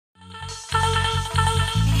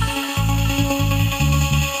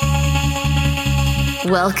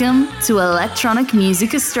Welcome to Electronic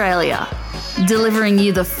Music Australia, delivering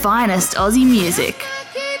you the finest Aussie music,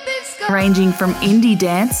 ranging from indie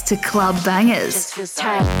dance to club bangers,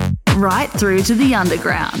 right through to the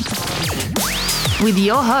underground. With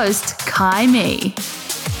your host, Kai Me.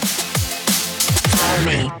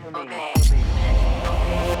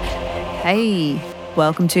 Hey,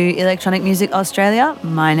 welcome to Electronic Music Australia.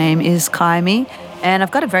 My name is Kai Me. And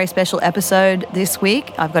I've got a very special episode this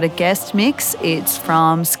week. I've got a guest mix. It's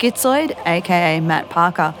from Schizoid, aka Matt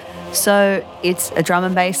Parker. So it's a drum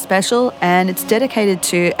and bass special, and it's dedicated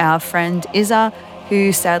to our friend Izza,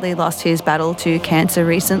 who sadly lost his battle to cancer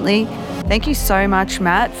recently. Thank you so much,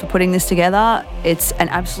 Matt, for putting this together. It's an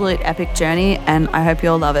absolute epic journey, and I hope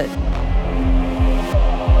you'll love it.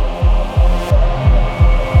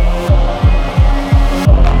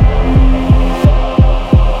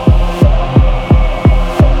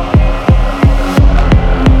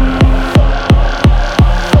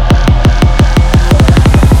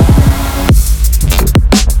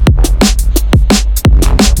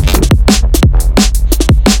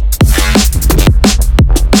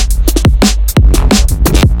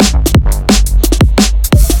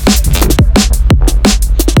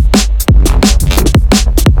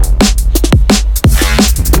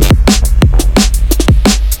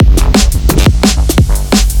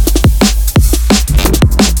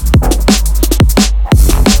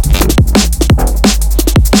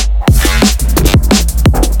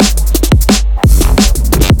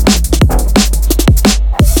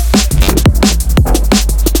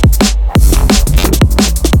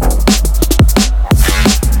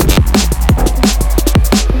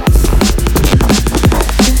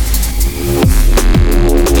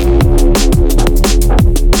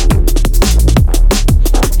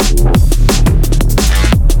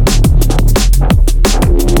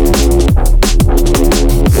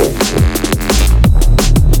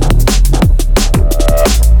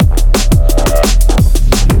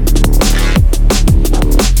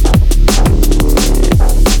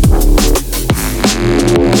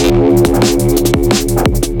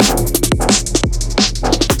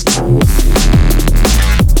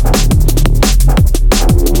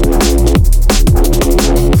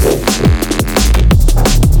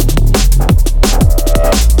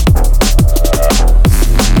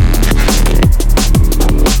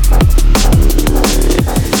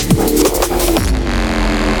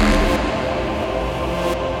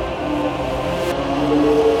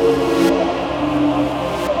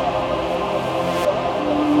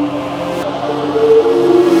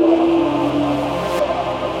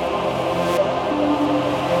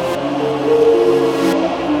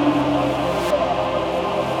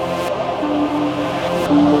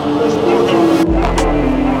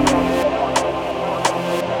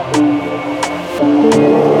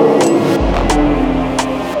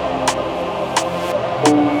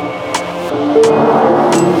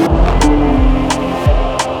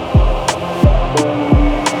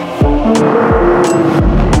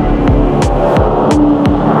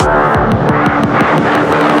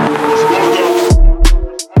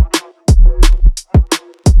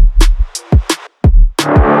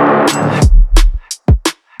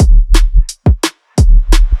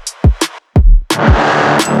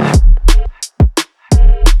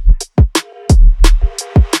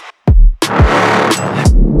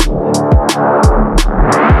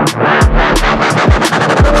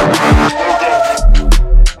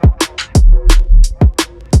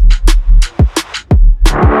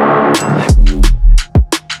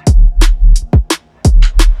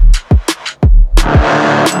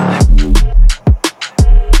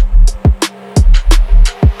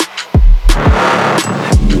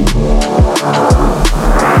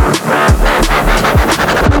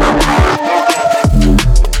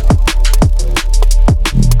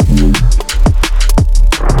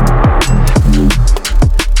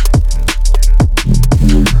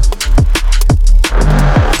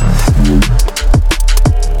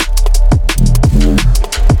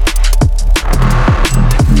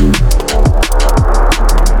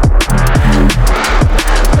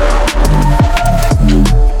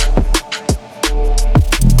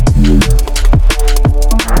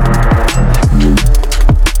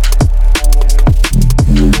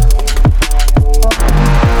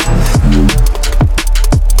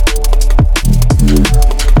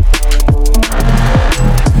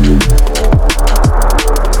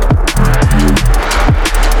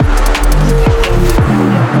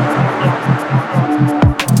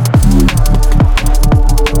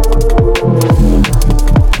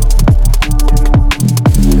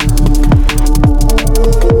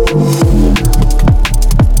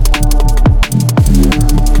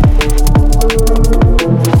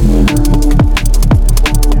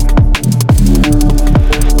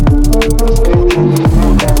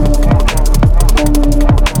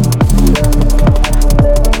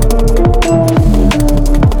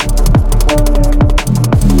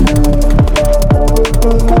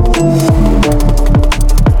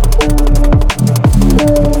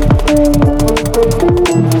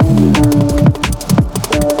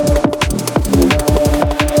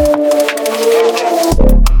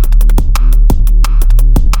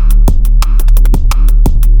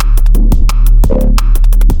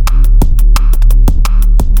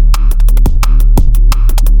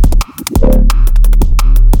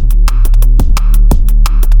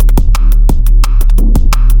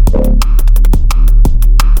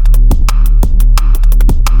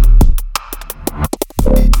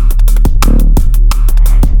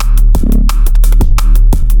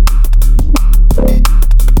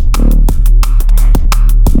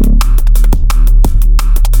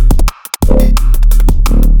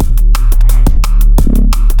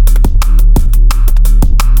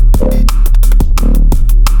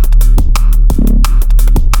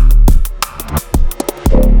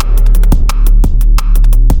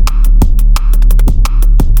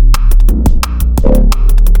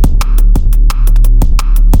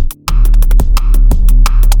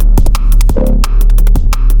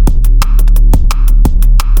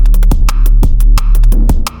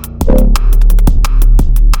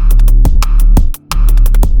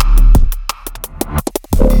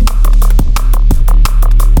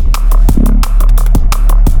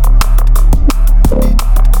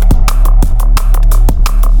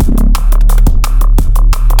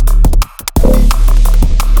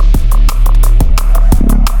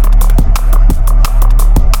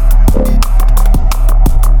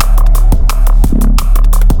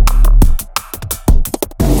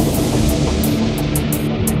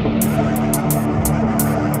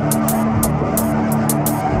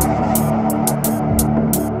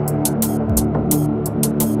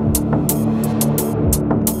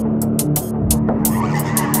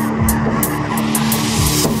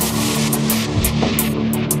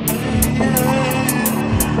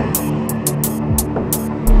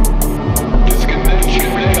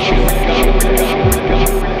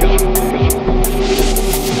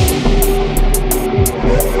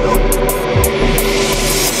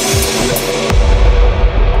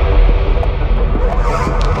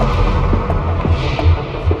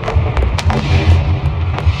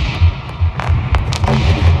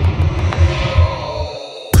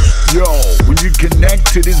 Yo, when you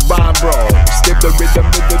connect to this vibe, bro, step the rhythm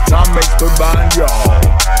with the time makes the rhyme, yo.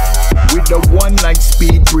 With the one like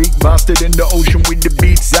speed freak, faster than the ocean with the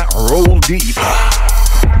beats that roll deep.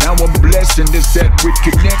 Now I'm blessing the set with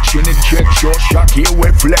connection and check short shock here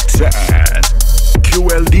we're flexing.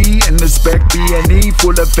 QLD in the spec B&E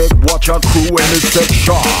full effect, watch our crew in the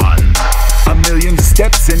section. A million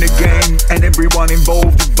steps in the game, and everyone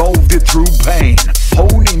involved evolved it through pain.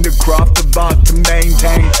 Honing the craft of art to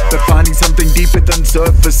maintain, but finding something deeper than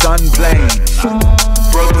surface unplain.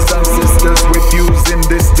 Brothers and sisters, we're fusing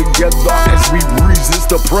this together as we resist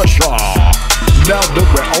the pressure. Now that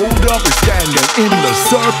we're older, we're standing in the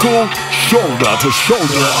circle, shoulder to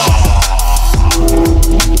shoulder.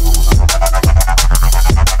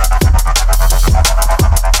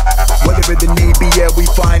 Whatever the need be, yeah, we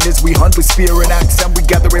find as we hunt with spear and axe, and we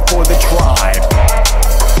gather it for the tribe.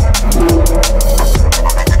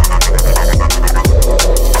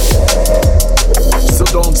 So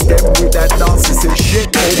don't step with that narcissist shit,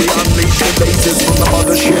 or we unleash the lasers from the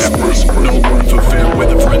mothership. No room for fear, we're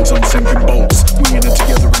the friends on sinking boats. We in it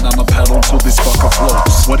together and I'm a paddle till this fucker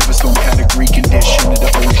floats. Whatever storm category condition of the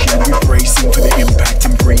ocean, we're bracing for the impact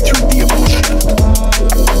and breathe through the emotion.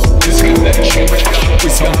 This connection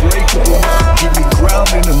is unbreakable, keep me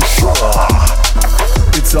grounded and sure.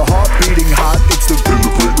 It's a heart beating heart, it's the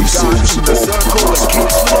fingerprint we got in the circle that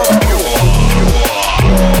keeps love pure.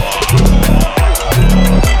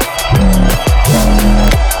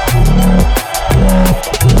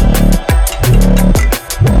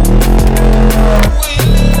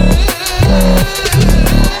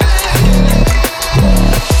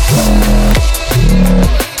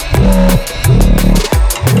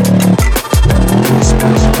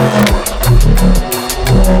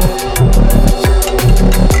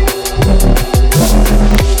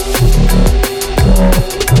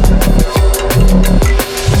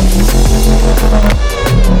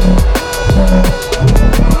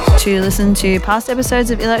 To listen to past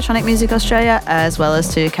episodes of Electronic Music Australia, as well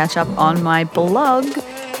as to catch up on my blog,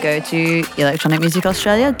 go to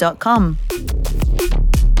electronicmusicaustralia.com.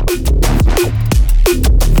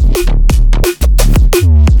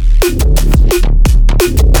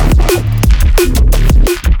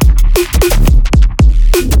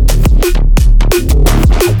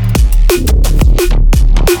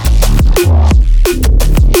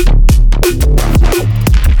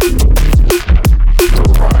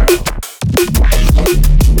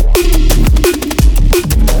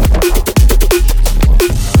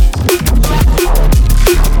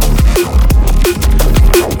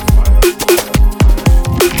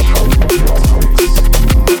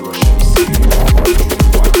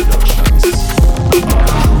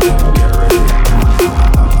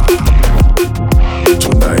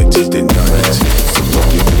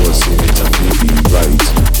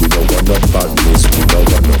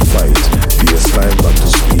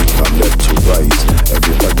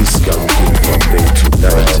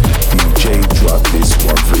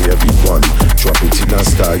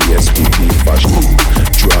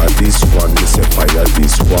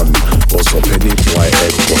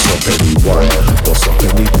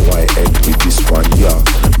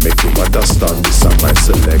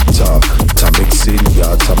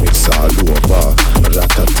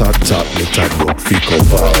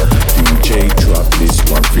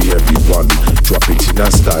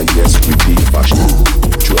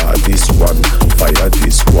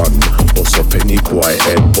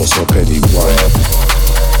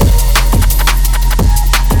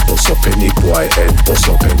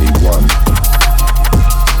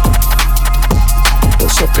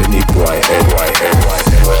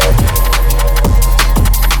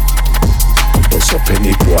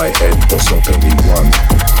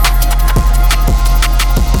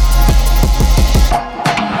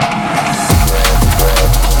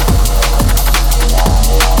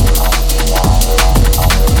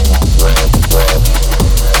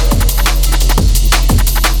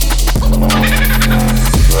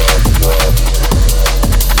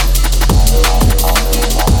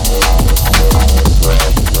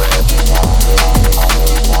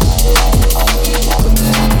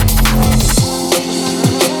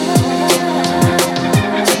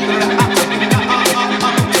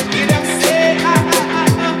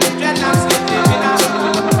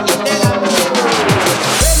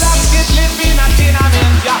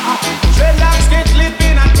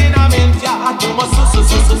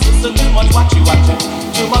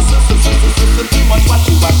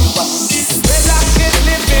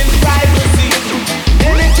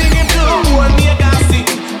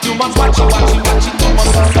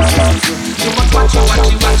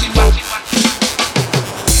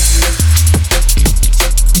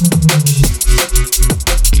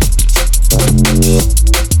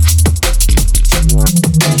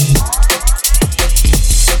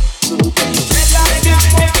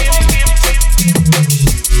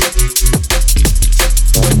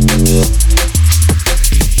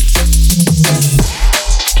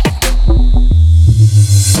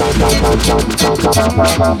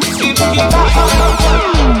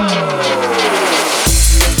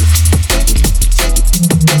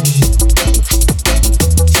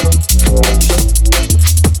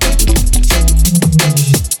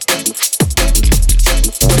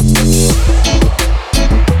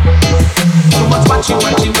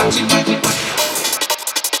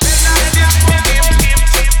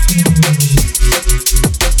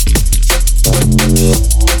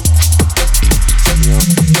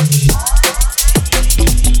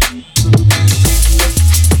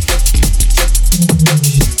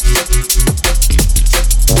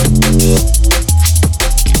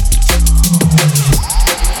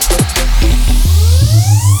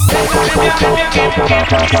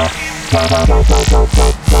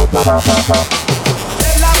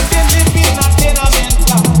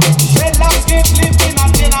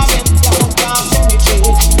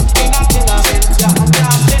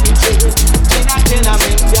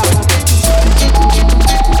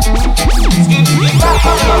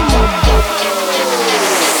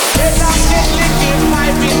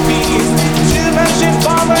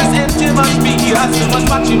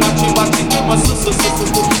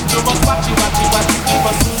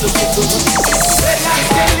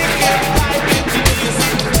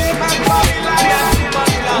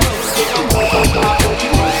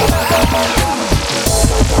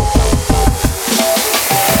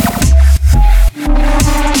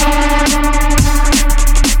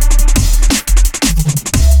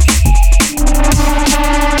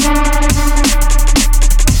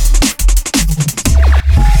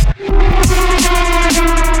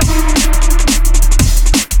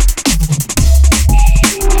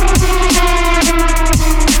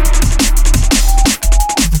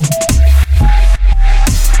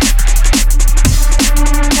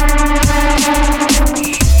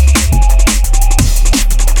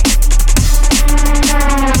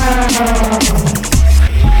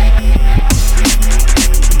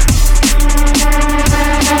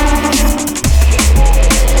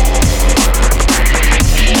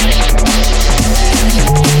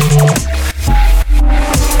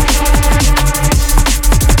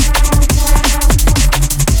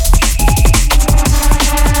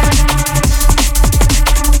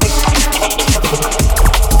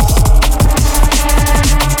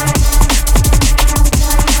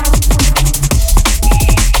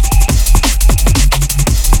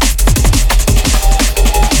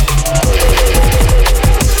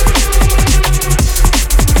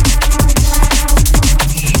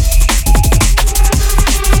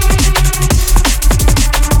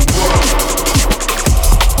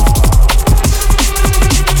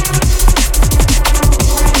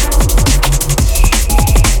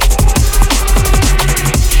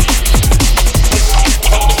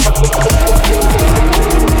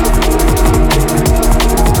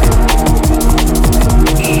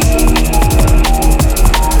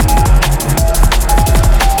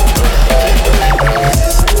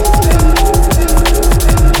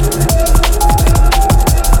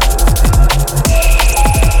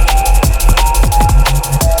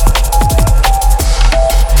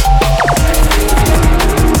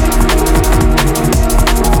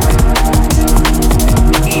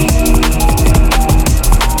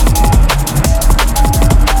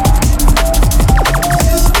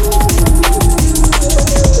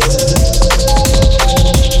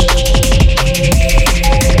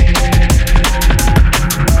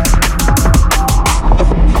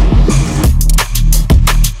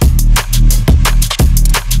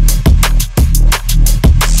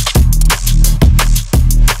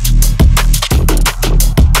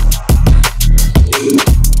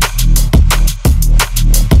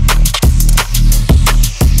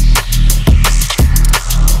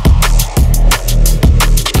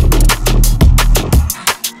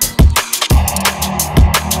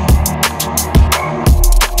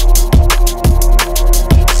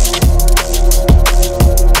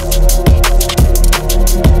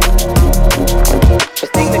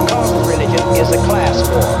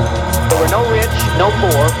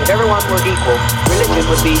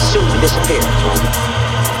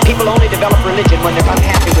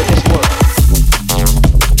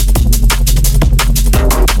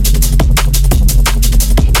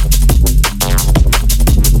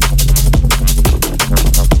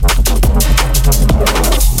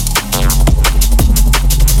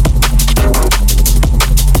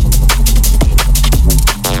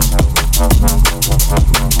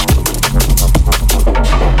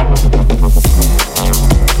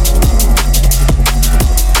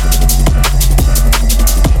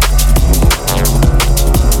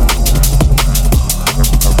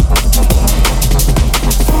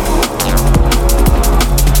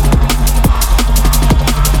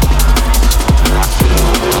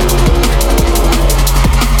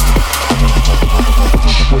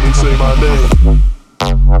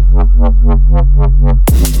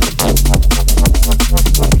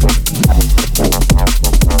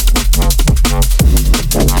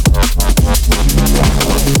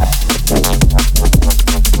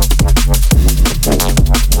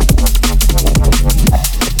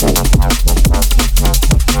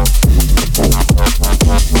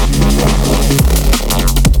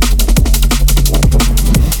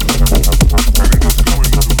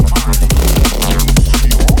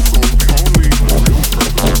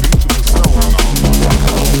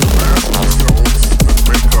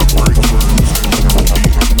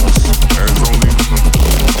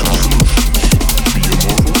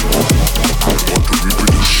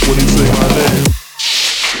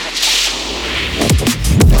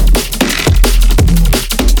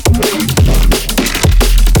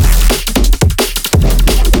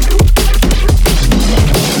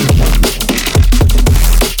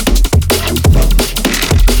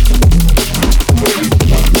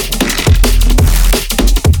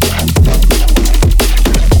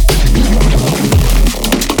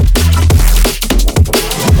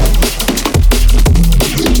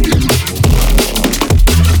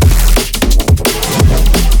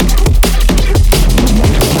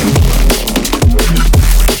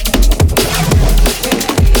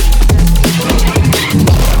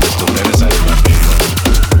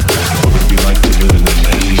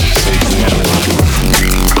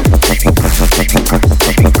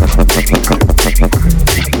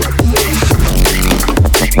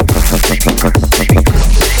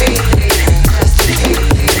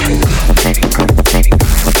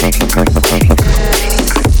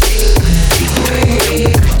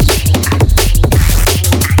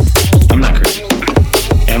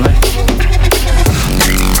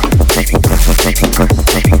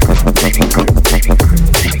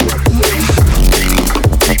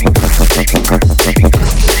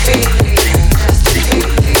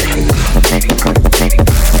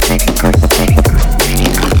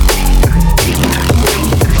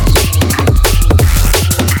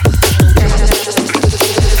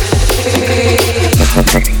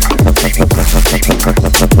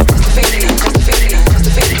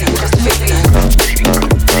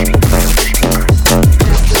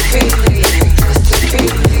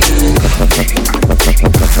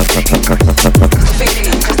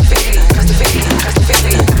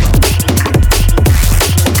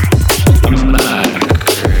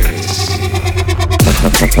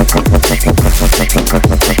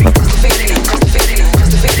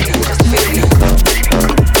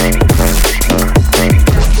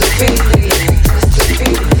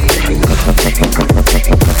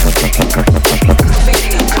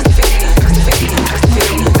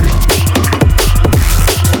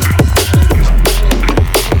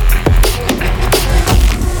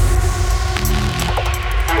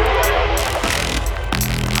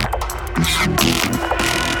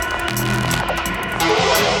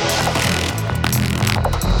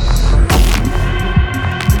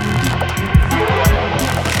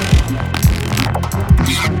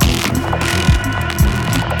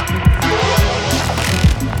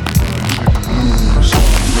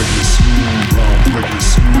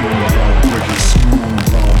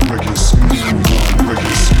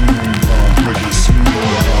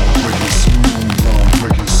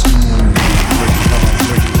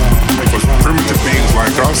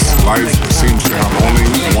 life seems to have only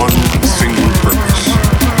one single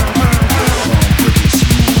purpose.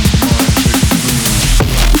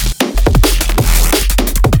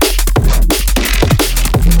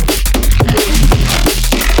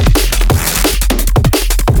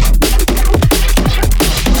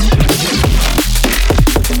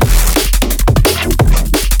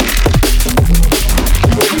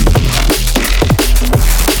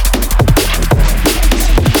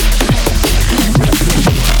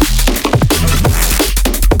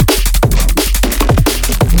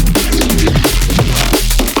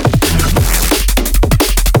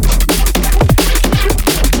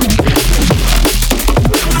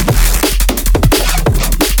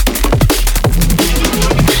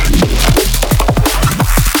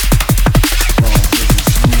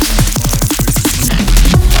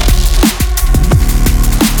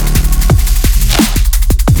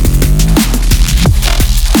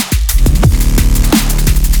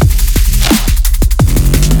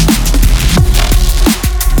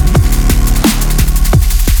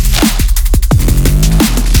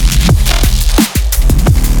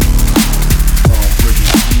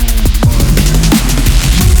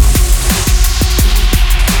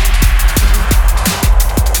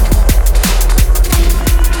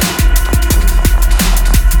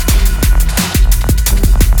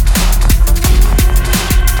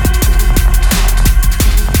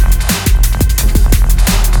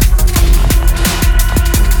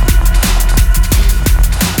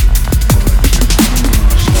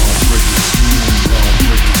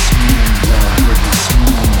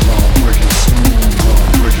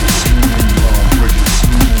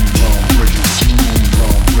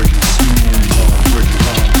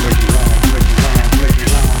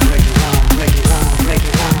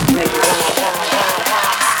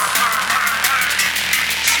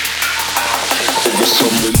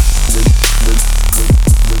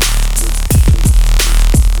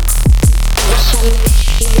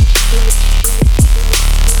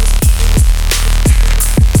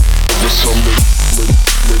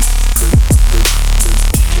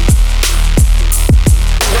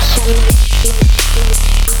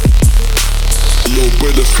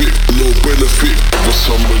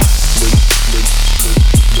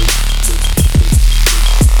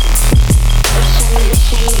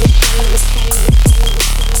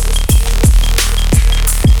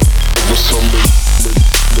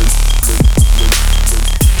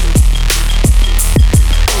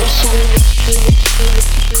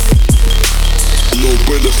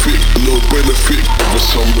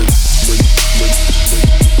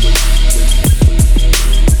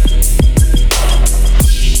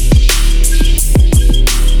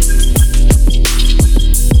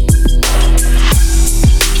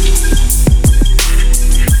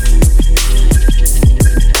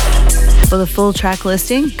 For the full track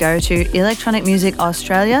listing, go to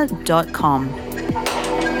electronicmusicaustralia.com.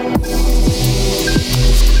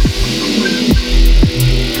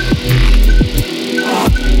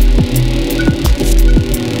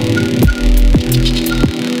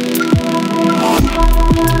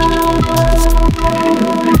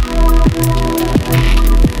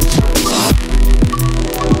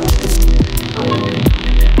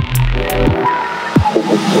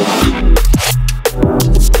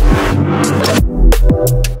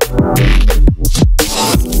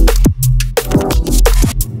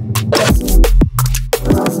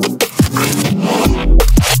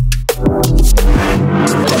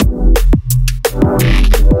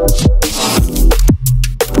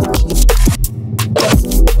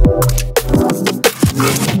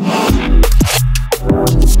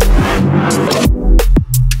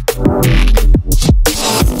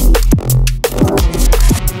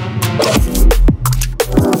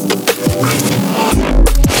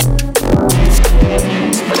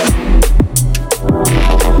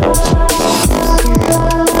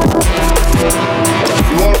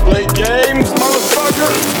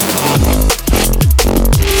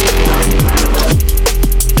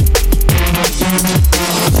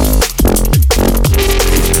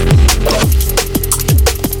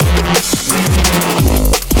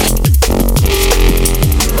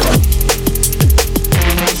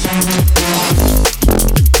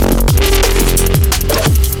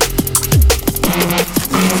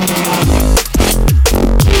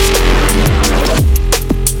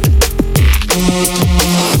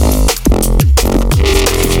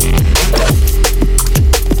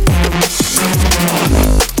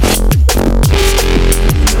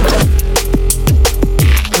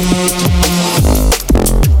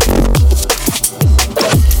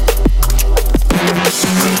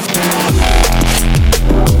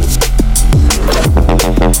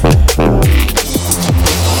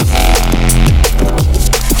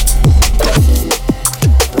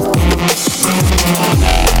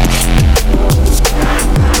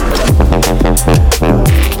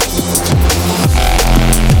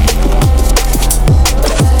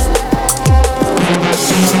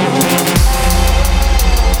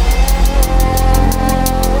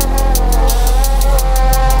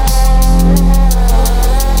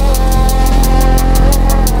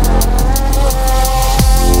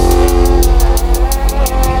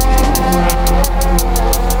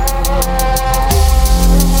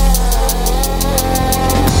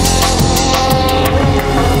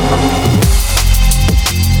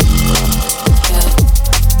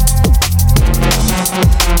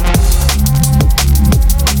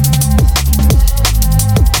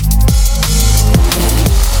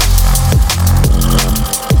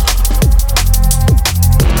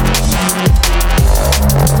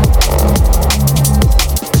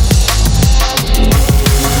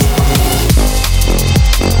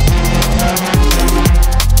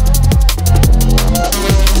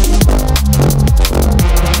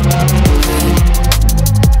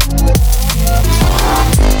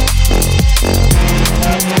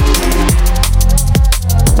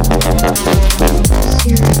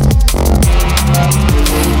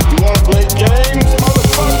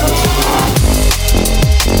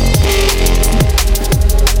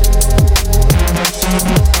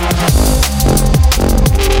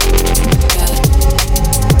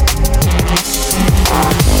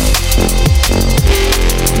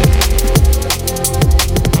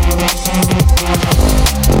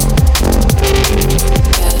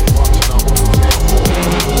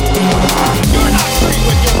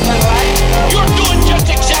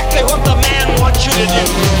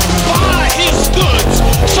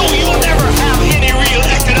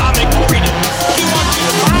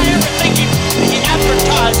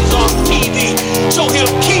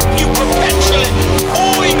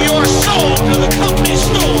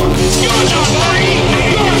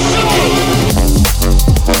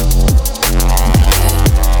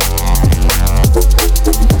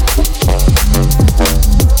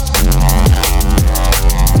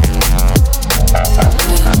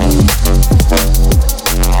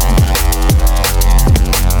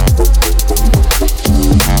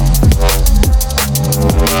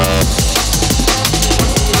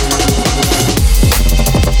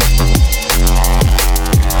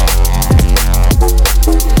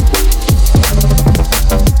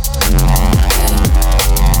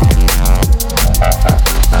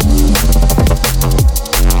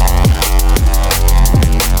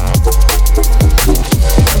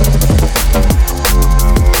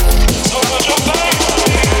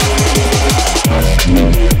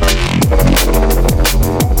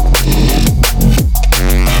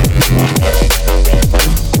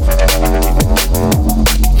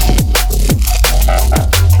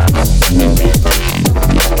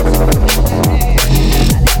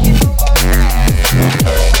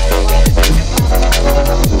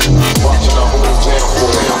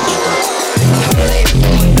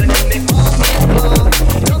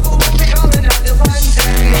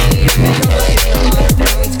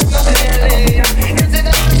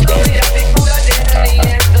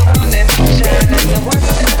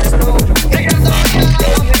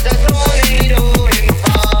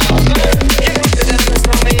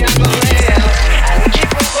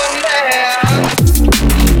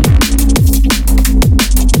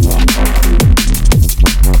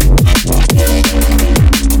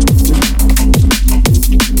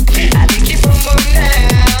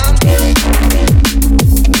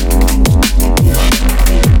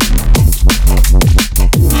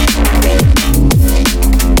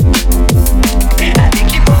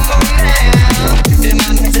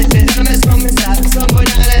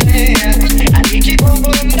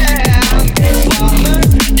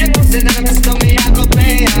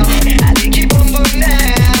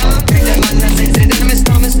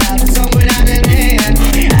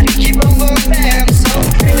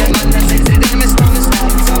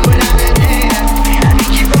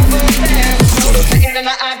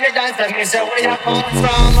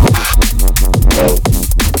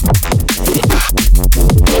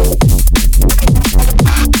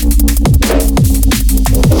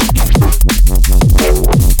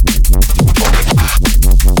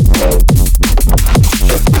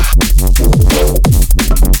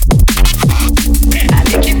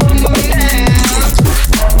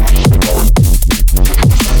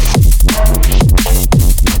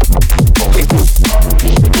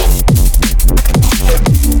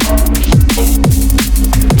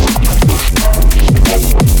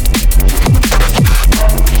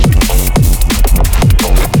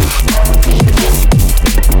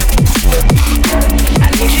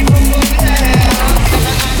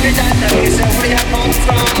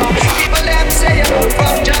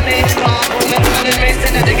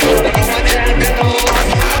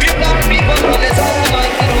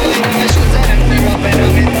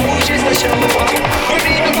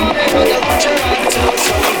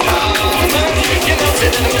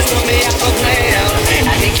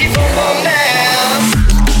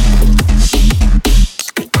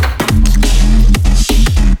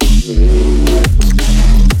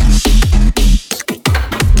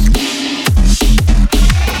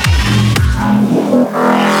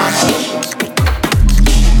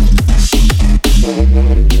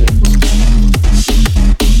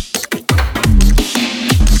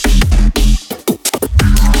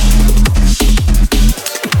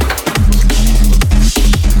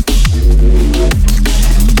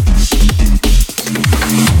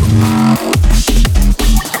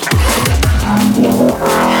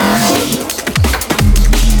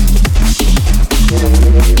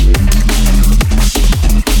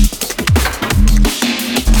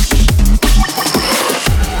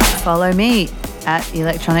 follow me at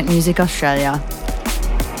Electronic Music Australia.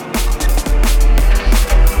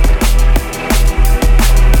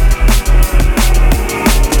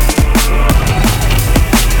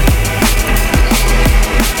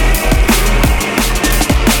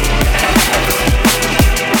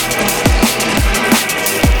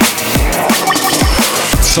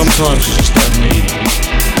 Sometimes you just don't need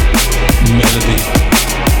melody,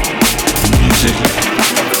 music,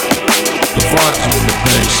 the vibes are in the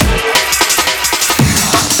bass.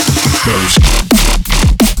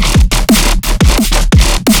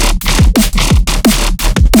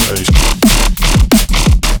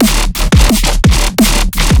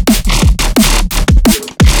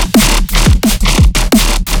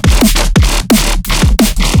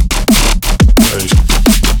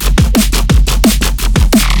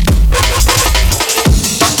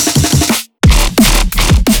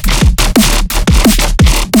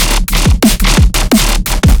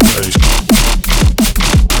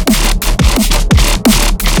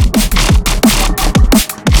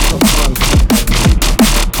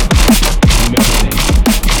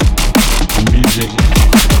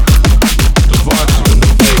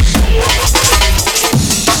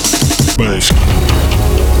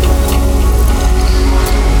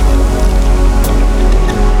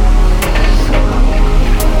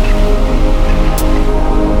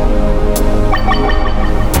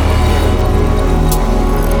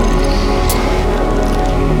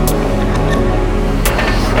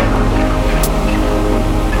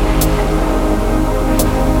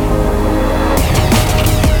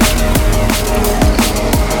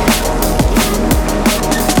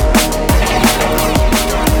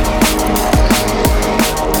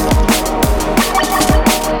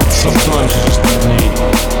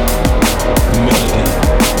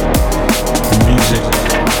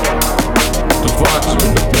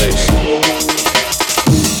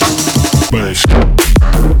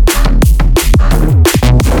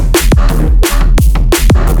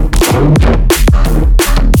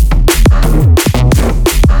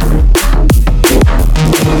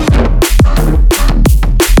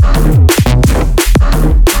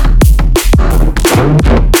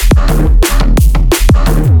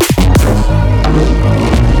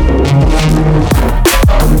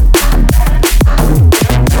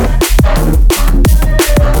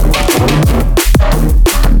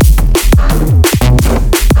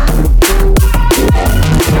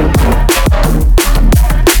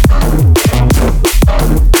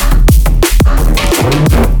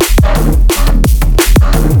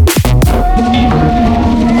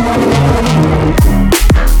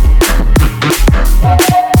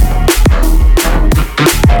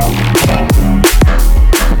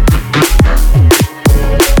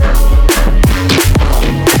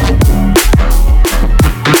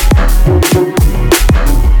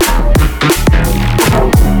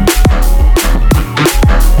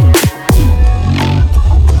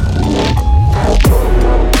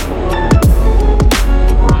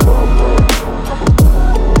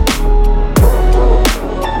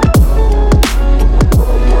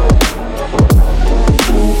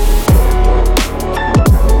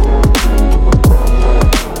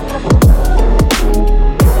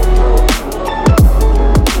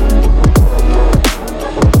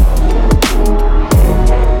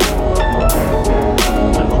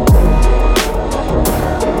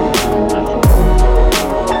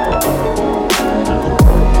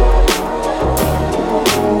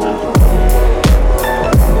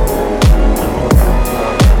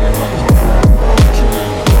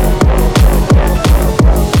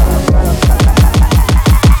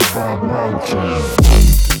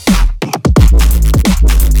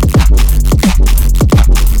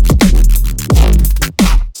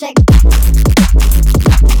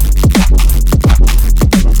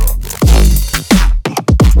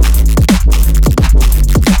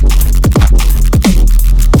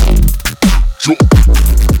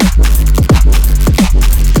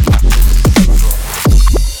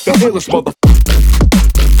 The realest mother.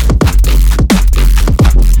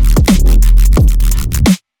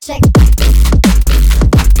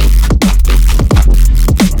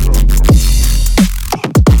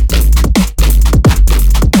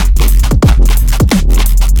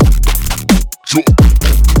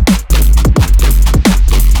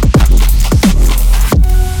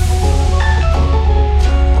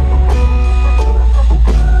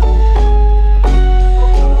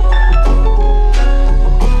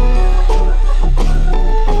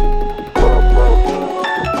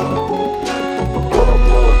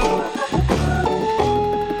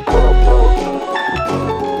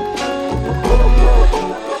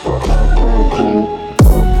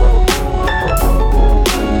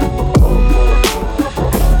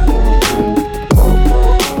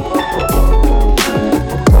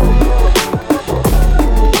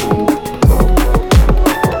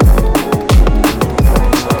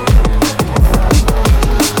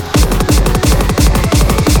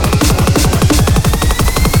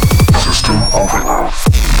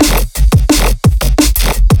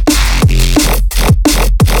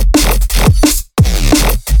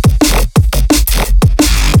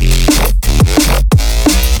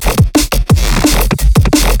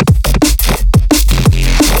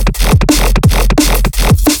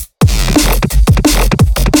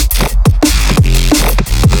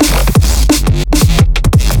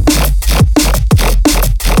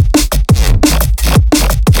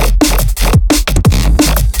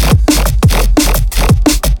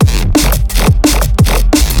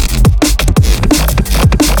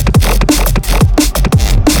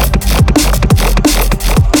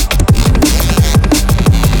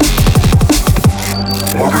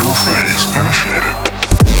 real phase initiated.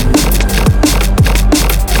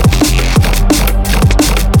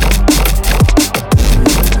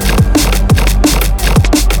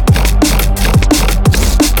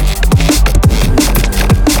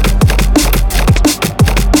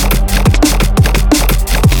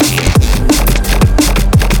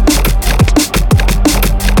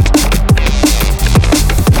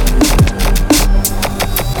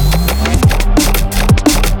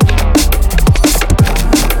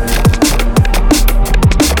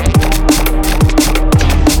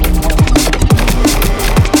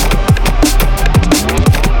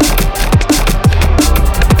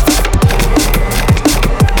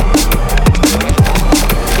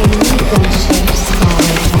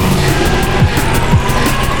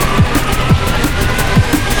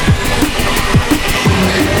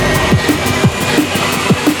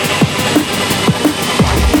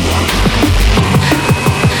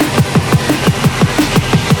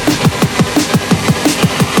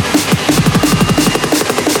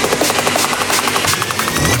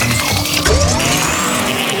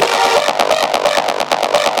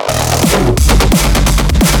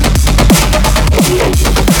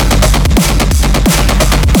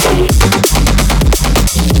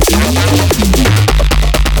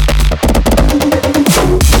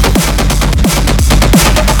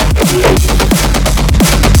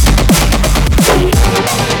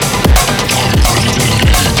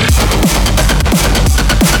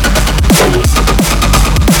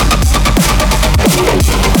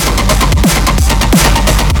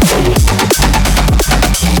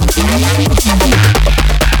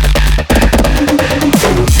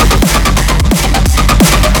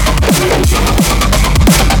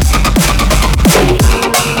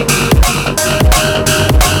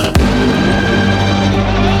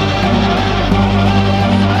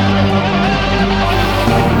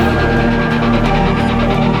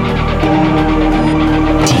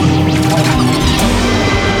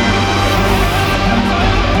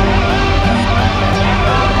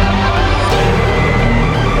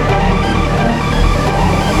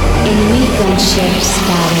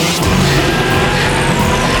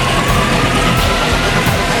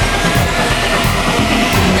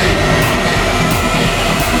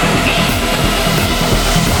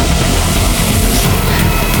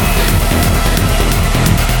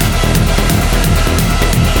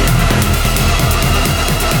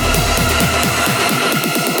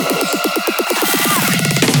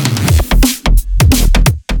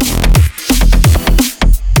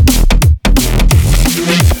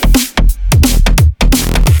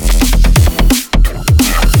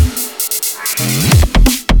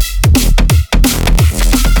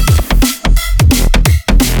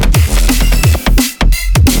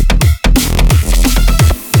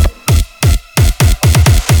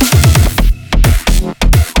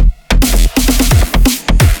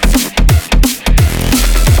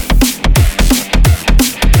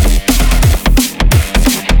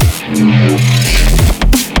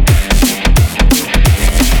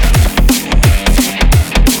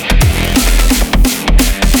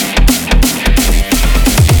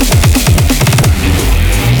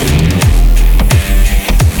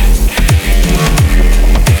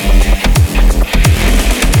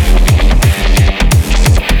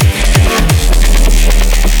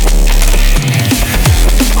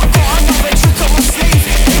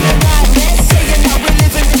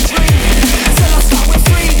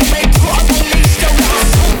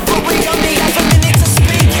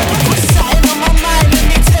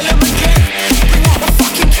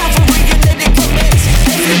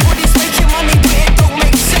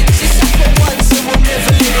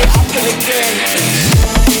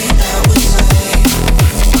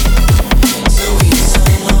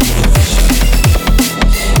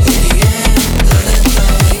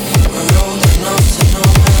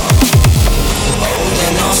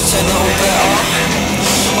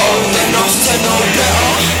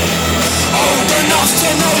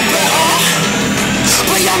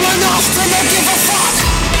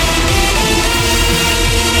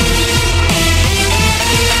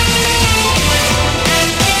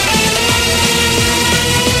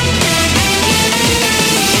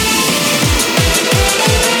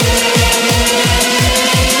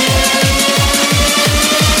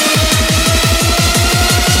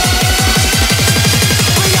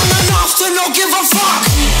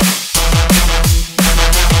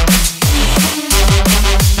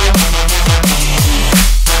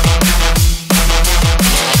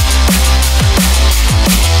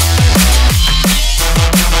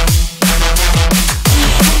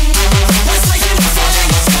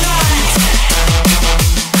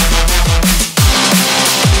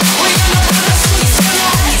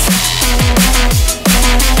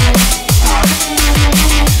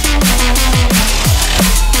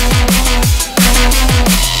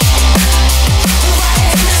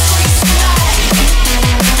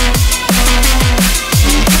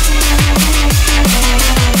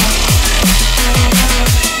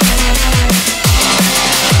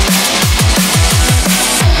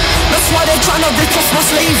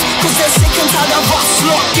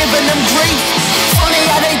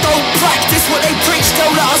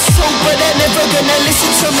 know that I'm sober, they're never gonna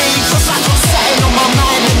listen to me. Cause I got something on my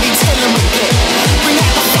mind, let me tell them again. Bring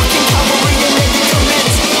out the fucking cavalry and let it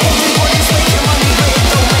commence. Everybody's making money, but it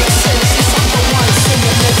don't make sense. It's like the one thing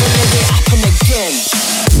and never let it happen again.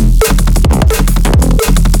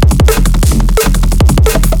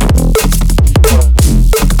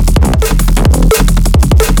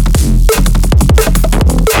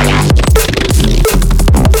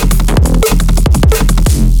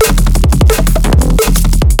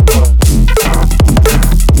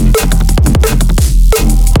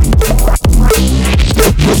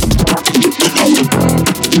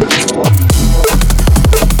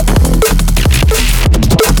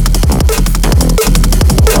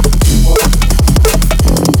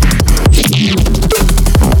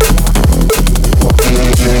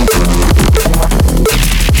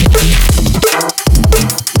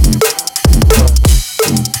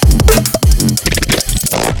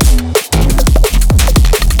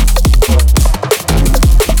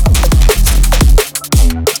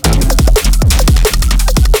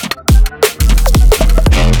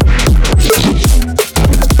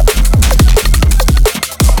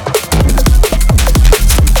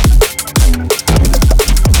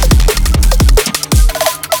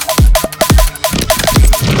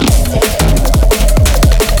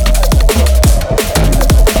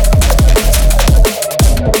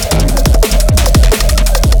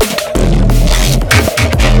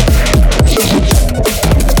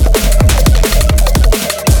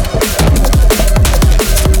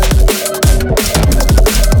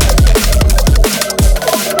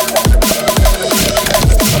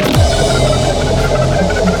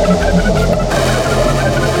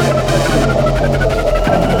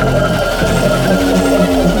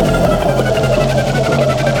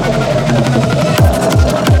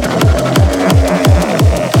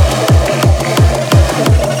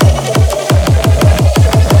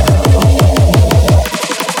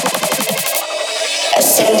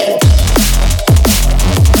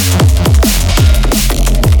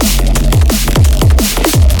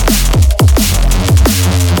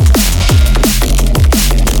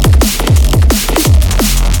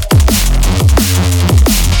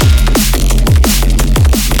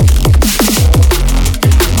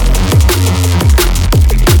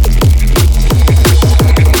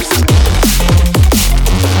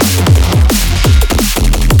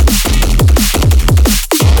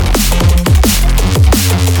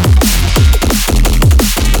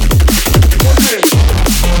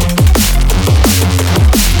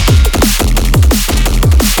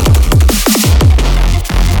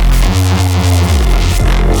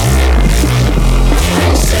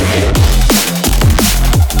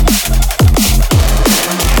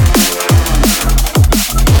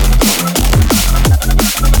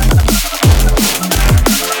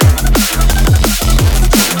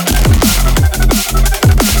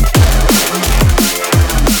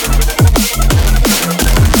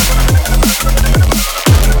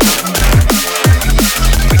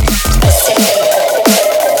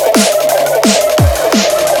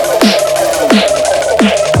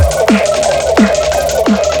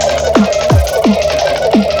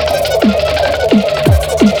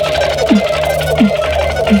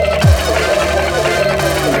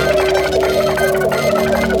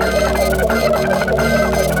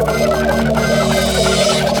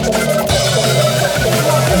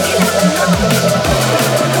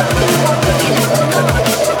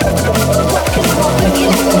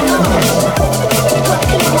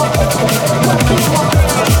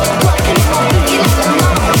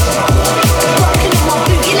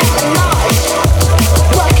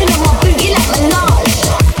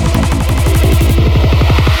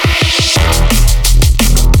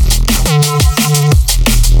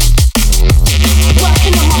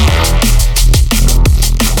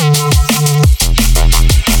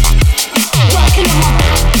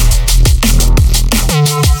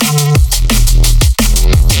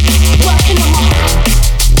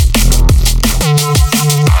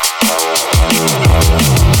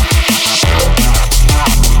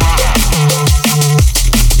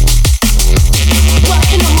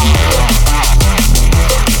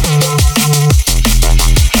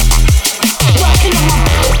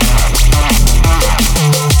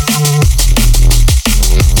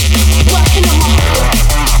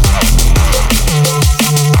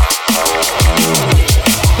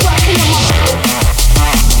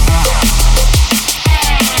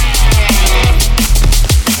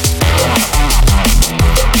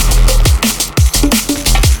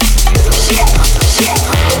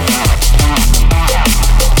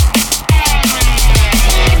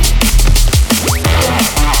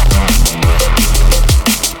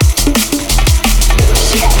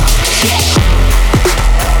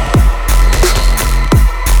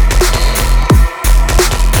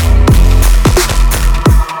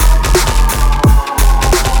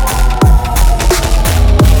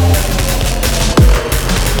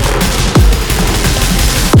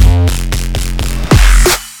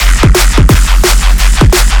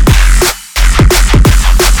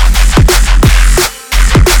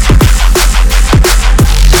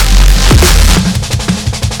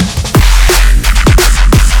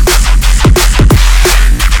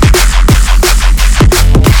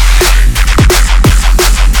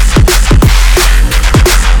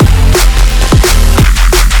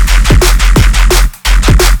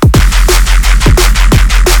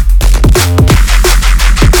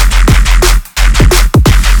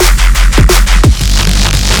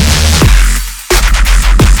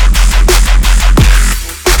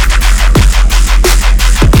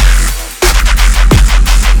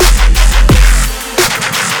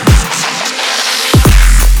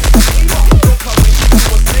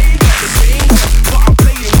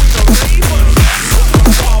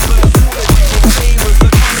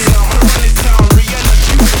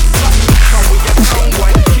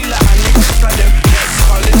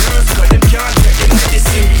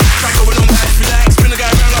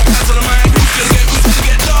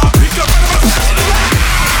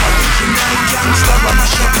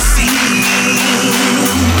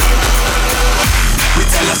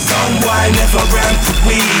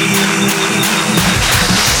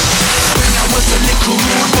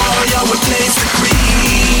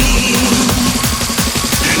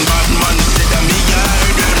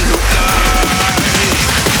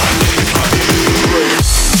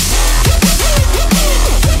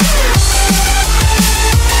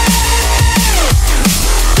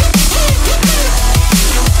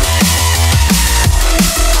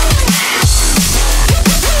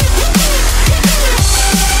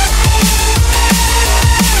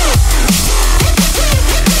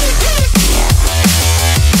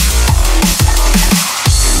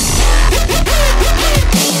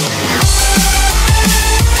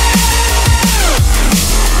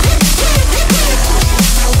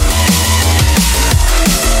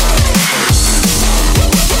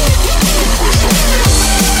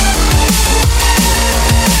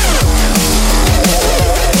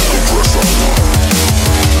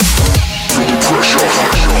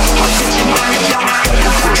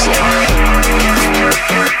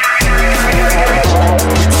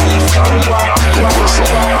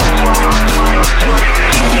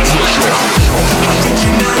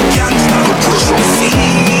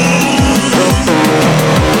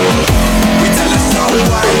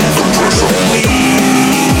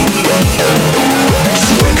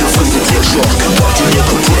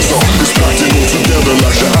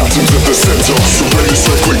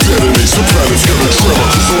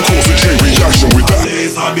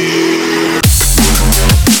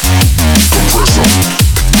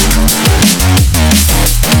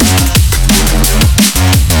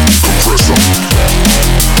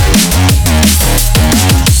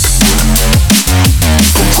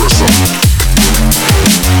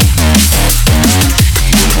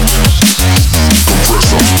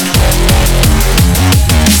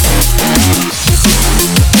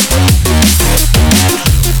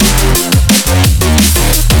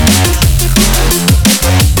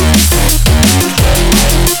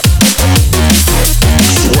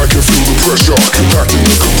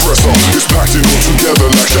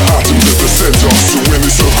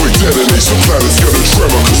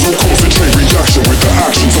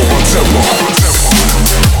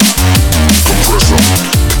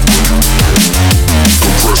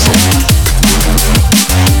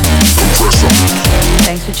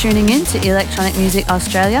 tuning in to Electronic Music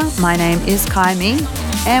Australia. My name is Kai Mi,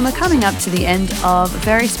 and we're coming up to the end of a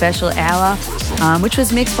very special hour, which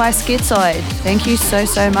was mixed by Schizoid. Thank you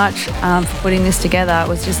so much for putting this together. It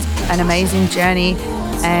was just an amazing journey.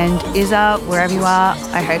 And Isa, wherever you are,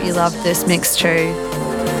 I hope you loved this mix too.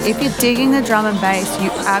 If you're digging the drum and bass, you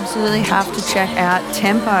absolutely have to check out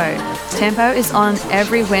Tempo. Tempo is on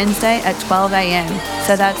every Wednesday at 12 a.m.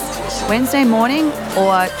 So that's Wednesday morning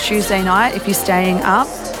or Tuesday night if you're staying up.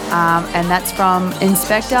 And that's from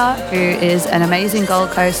Inspector, who is an amazing Gold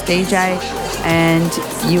Coast DJ. And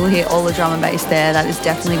you will hear all the drum and bass there. That is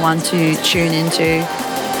definitely one to tune into.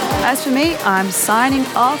 As for me, I'm signing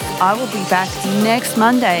off. I will be back next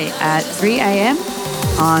Monday at 3 a.m.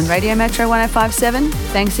 on Radio Metro 105.7.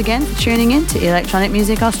 Thanks again for tuning in to Electronic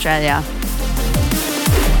Music Australia.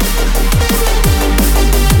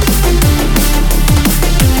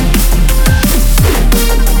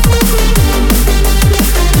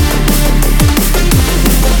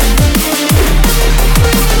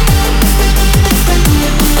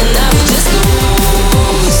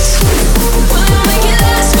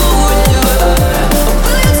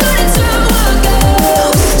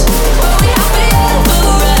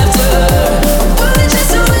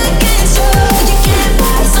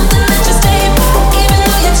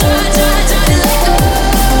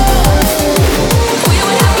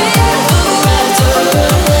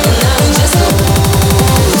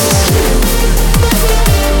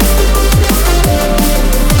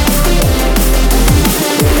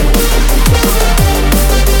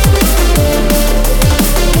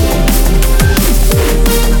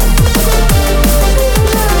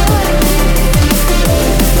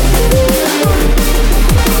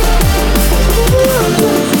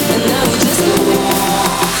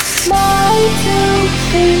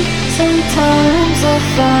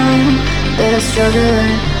 they're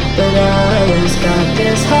struggling, but others got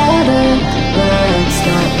this harder. Let's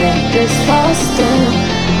not make this faster.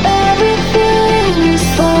 Everything is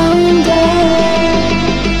falling down.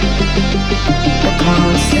 A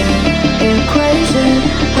constant equation.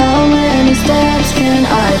 How many steps can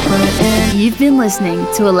I put in? You've been listening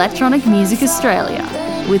to Electronic Music Australia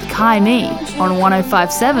with Kai Me on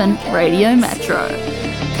 105.7 Radio Metro.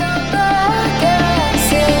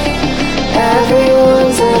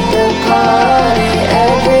 Everyone's at the party,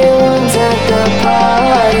 everyone's at the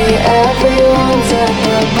party, everyone's at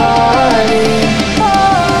the party.